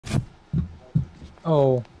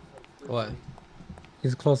Oh, What?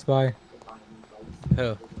 he's close by.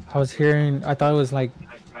 Who? I was hearing, I thought it was like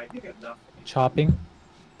chopping,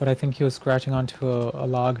 but I think he was scratching onto a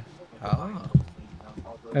log. Oh.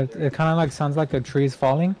 It kind of like sounds like a tree's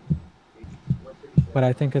falling, but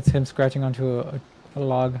I think it's him scratching onto a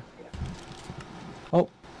log. Oh,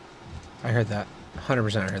 I heard that.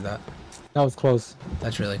 100% I heard that. that was close.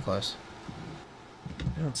 That's really close.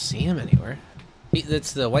 I don't see him anywhere.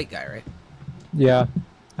 That's the white guy, right? Yeah,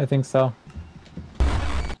 I think so.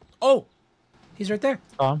 Oh! He's right there.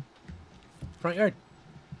 Saw him. Front yard.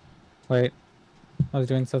 Wait, I was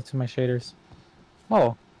doing stuff to my shaders.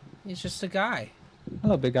 Oh, He's just a guy.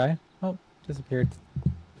 hello, big guy. Oh, disappeared.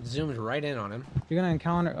 Zoomed right in on him. You're gonna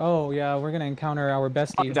encounter. Oh yeah, we're gonna encounter our I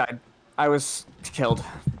bestie. died. I was killed.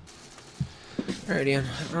 Alright, Ian.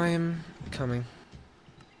 I am coming.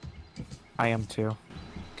 I am too.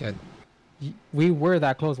 Good. We were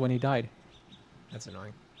that close when he died. That's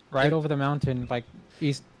annoying. Right over the mountain, like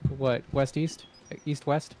east, what, west east? East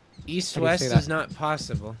west? East-west that? is not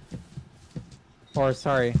possible. Or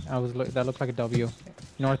sorry, that looked like a W.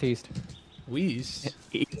 Northeast. West?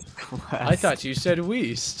 I West. thought you said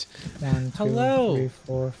west. 1, 2, Hello. 3,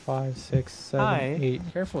 4, 5, 6, 7, Hi. 8.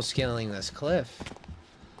 Careful scaling this cliff.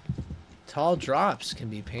 Tall drops can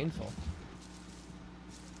be painful.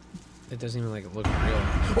 It doesn't even like look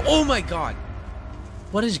real. Oh my god!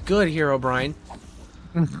 What is good, Hero Brian?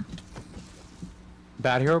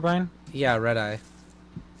 Bad hero, Brian? Yeah, red eye.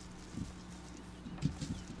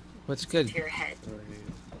 What's good? Your head.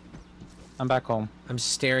 I'm back home. I'm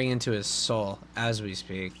staring into his soul as we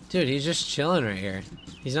speak. Dude, he's just chilling right here.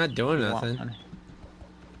 He's not doing nothing.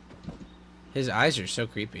 His eyes are so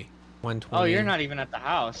creepy. 120. Oh, you're not even at the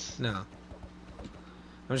house. No.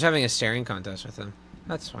 I'm just having a staring contest with him.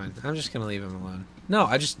 That's fine. I'm just gonna leave him alone. No,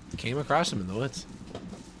 I just came across him in the woods.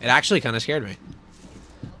 It actually kind of scared me.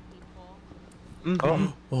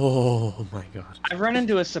 Mhm. Oh my god. I've run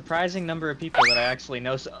into a surprising number of people that I actually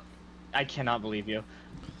know, so I cannot believe you.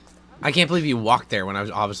 I can't believe you walked there when I was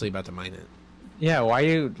obviously about to mine it. Yeah, why are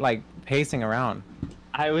you, like, pacing around?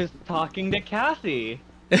 I was talking to Kathy.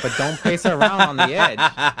 But don't pace around on the edge.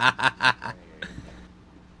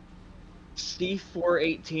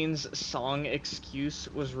 C418's song Excuse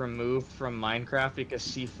was removed from Minecraft because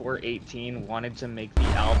C418 wanted to make the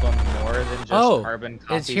album more than just Oh, carbon it's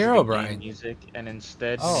copies Hero of the game Brian. music and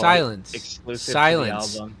instead Oh. made it Silence. exclusive Silence.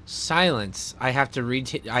 to the album. Silence. I have to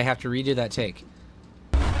redo that take.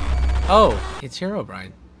 Oh, it's Hero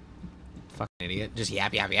Brian. Fucking idiot. Just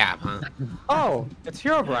yap yap yap, huh? Oh, it's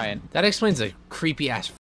Hero Brian. That explains the creepy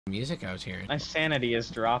ass music I was hearing. My sanity is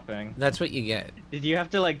dropping. That's what you get. Did you have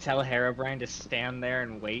to like tell Herobrine to stand there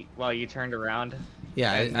and wait while you turned around?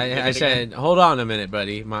 Yeah, And did I it said, hold on a minute,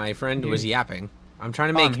 buddy. My friend was yapping. I'm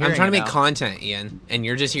trying to Oh, make I'm I'm trying to hearing make it now. content, Ian, and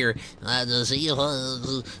you're just here.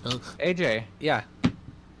 AJ, Yeah.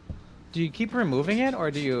 do you keep removing it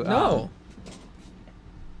or do you? No.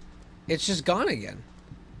 It's just gone again.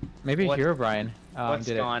 Maybe What- Hero Brian What's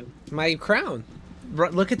did gone? My crown.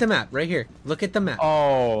 Look at the map right here. Look at the map. it.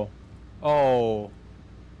 Oh,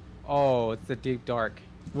 it's the deep dark.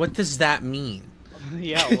 What does that mean?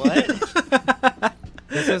 Yeah, what?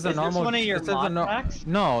 This is a Is this normal. one of your this is a mod packs?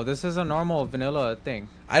 No, this is a normal vanilla thing.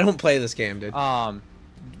 I don't play this game, dude.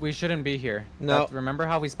 We shouldn't be here. No. Remember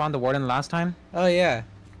how we spawned the warden last time? Oh yeah.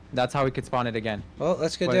 That's how we could spawn it again. Well,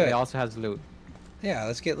 let's go But do it it. also has loot. Yeah,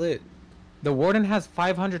 let's get loot. The warden has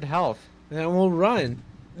 500 health. Then we'll run.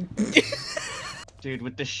 Dude,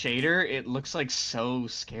 with the shader, it looks like so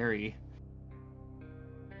scary.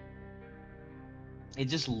 It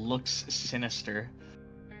just looks sinister.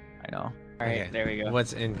 I know. Alright, Okay, there we go.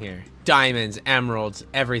 What's in here? Diamonds, emeralds,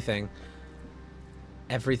 everything.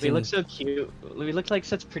 Everything. We look so cute. We look like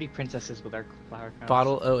such pretty princesses with our flower crowns.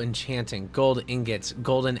 Bottle O enchanting, gold ingots,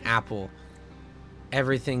 golden apple.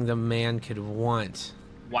 Everything the man could want.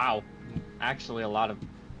 Wow. Actually, a lot of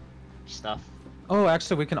stuff. Oh,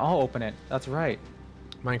 actually, we can all open it. That's right.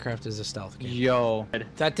 Minecraft is a stealth game. Yo.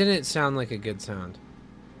 That didn't sound like a good sound.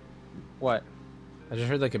 What? I just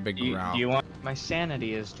heard like a big Do growl. you want? My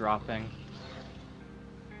sanity is dropping.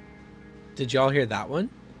 Did y'all hear that one?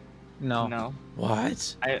 No. No.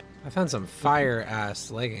 What? I found some fire ass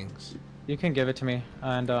leggings. You can give it to me,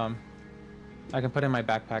 and I can put it in my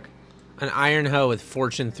backpack, An iron hoe with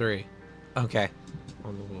fortune 3. Okay.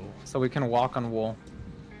 On the wall. so we can walk on wool.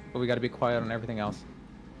 But we got to be quiet on everything else.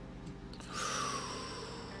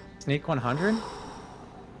 Sneak 100?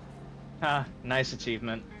 Ah, nice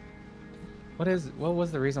achievement. What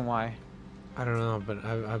was the reason why? I don't know, but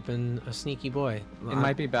I've been a sneaky boy. It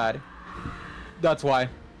might be bad. That's why.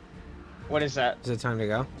 What is that? Is it time to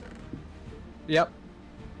go? Yep.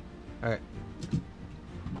 Alright.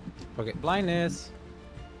 Okay. Blindness.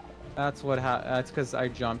 That's what that's because I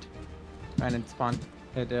jumped. And it spawned.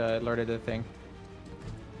 It alerted the thing.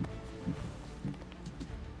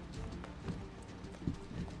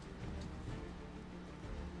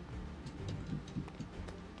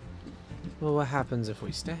 Well, what happens if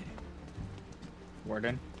we stay?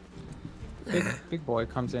 Warden. Big boy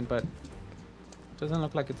comes in, but doesn't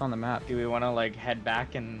look like it's on the map. Do we want to like head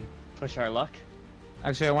back and push our luck?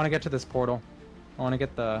 Actually, I want to get to this portal. I want to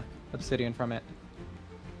get the obsidian from it.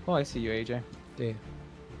 Oh, I see you, AJ. Dude.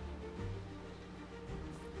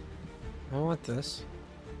 I want this.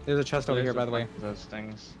 There's a chest over There's here, a by the way. bunch of those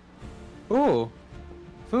things. Ooh,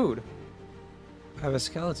 food. I have a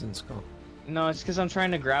skeleton skull. No, it's because I'm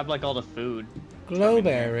trying to grab like all the food.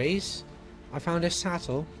 Glowberries. I found a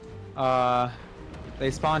saddle.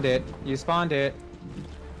 They spawned it. You spawned it.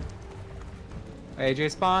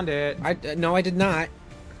 AJ spawned it. No, I did not.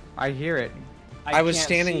 I hear it. I was can't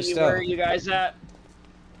standing see still. Where are you guys at?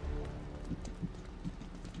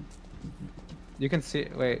 You can see.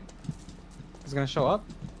 Wait. He's gonna show up.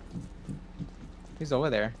 He's over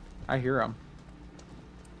there. I hear him.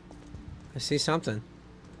 I see something.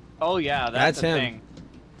 Oh yeah, That's that's, a him. thing.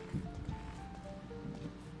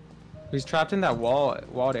 He's trapped in that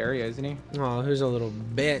walled area, isn't he? Oh, who's a little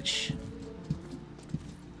bitch?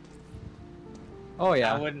 Oh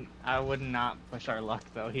yeah. I would not push our luck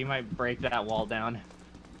though. He might break that wall down.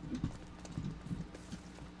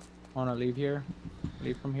 Wanna leave here?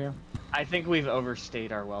 Leave from here? I think we've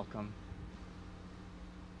overstayed our welcome.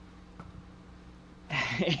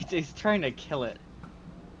 He's trying to kill it.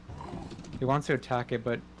 He wants to attack it,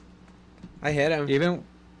 but I hit him.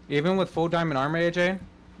 even with full diamond armor, AJ,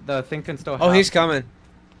 the thing can still. Oh, he's coming.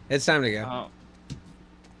 It's time to go. Oh.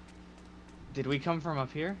 Did we come from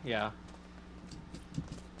up here? Yeah.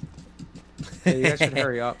 Yeah, you guys should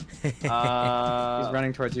hurry up. He's Uh,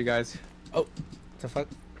 running towards you guys. Oh, the fuck?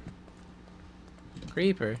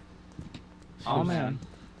 Creeper. Oh man.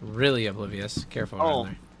 Really oblivious. Careful Oh.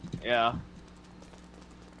 around yeah.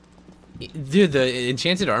 there. Dude, the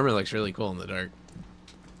enchanted armor looks really cool in the dark.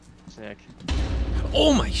 Sick.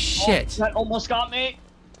 Oh my shit! Oh, that almost got me.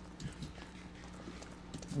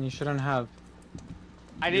 You shouldn't have.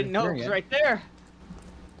 I didn't know it hearing was it. right there.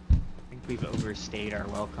 I think we've overstayed our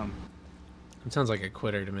welcome. It sounds like a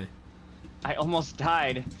quitter to me. I almost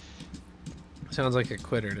died. Sounds like a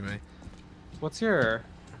quitter to me. What's your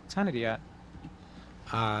sanity at?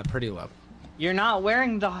 Pretty low. You're not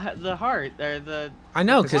wearing the heart or the. I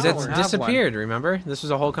know, Because because I it's don't have disappeared, remember? This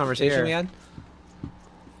was a whole conversation Here. we had.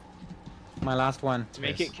 My last one.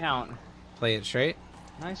 Make Yes. it count. Play it straight.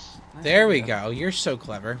 Nice. There we idea. go. You're so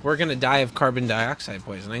clever. We're gonna die of carbon dioxide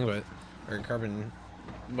poisoning, but or carbon,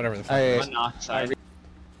 whatever the fuck. it is. Monoxide.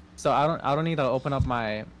 So I don't need to open up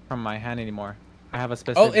from my hand anymore. I have a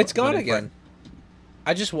specific. Oh, it's gone button for it. again.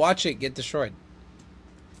 I just watch it get destroyed.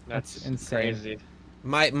 That's insane. crazy.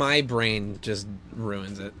 My brain just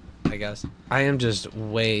ruins it, I guess. I am just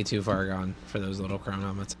way too far gone for those little crown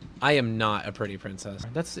helmets. I am not a pretty princess.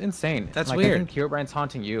 That's insane. That's like, weird. I think Herobrine's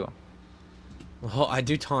haunting you. Well, I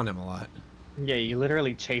do taunt him a lot. Yeah, you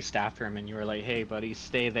literally chased after him and you were like, "Hey, buddy,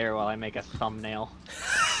 stay there while I make a thumbnail."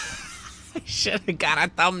 I should have got a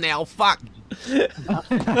thumbnail. Fuck.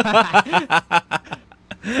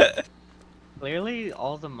 Clearly,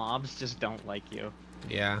 all the mobs just don't like you.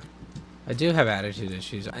 Yeah. I do have attitude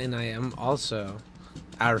issues, and I am also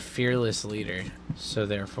our fearless leader, so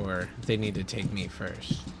therefore they need to take me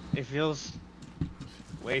first. It feels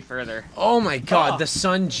way further. Oh my god, Oh. the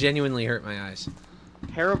sun genuinely hurt my eyes.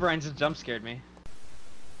 Herobrine just jump scared me.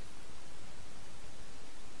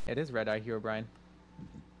 It is Red Eye Herobrine.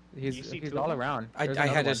 You see He's two all of them? around. I There's had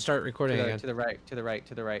another to one. start recording to the, again. to the right, to the right,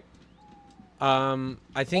 to the right.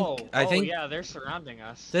 I think Whoa. I think yeah, they're surrounding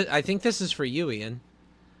us. I think this is for you, Ian.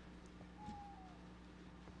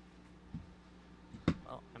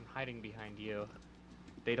 Well, I'm hiding behind you.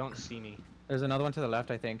 They don't see me. There's another one to the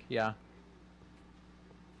left, I think. Yeah.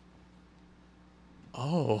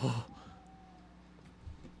 Oh.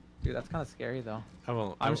 Dude, that's kind of scary though. I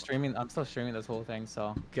won't. I'm still streaming this whole thing,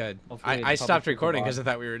 so. Good. Hopefully the I stopped public will recording go because on.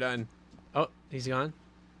 I thought we were done. Oh, he's gone.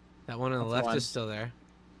 That one on the That's left one. is still there.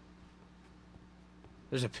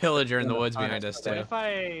 There's a pillager in the woods Oh, behind that's us the What too. if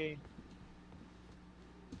I...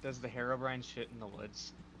 Does the Herobrine shit in the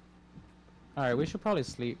woods? Alright, we should probably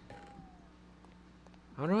sleep.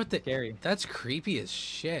 I wonder what the. Scary. That's creepy as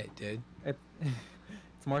shit, dude.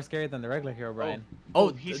 It's more scary than the regular Herobrine. Oh,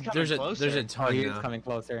 he's there's coming a there's a closer. ton He's now. coming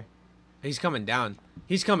closer. He's coming down.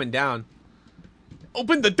 He's coming down.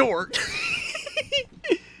 Open the door.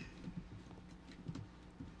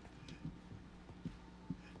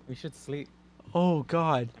 We should sleep. Oh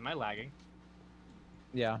God. Am I lagging?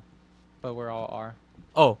 Yeah, but we're all R.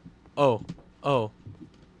 Oh. Oh. Oh.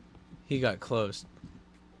 He got closed.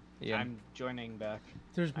 Yeah. I'm joining back.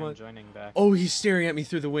 There's I'm one. joining back. Oh, he's staring at me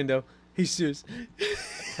through the window. Jesus.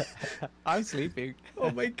 I'm sleeping.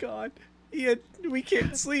 Oh my God. Ian, we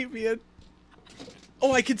can't sleep, Ian.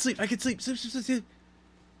 Oh, I can sleep. I can sleep. Sleep, sleep, sleep, sleep.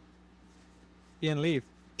 Ian, leave.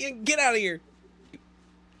 Ian, get out of here.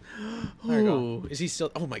 There you go. Oh, is he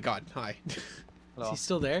still? Oh my God. Hi. Is Hello. he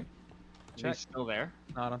still there? Is he check. still there?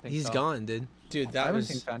 No, I don't think He's so. gone, dude. Dude, I that haven't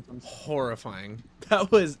seen was phantoms. horrifying.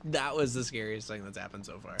 That was the scariest thing that's happened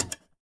so far.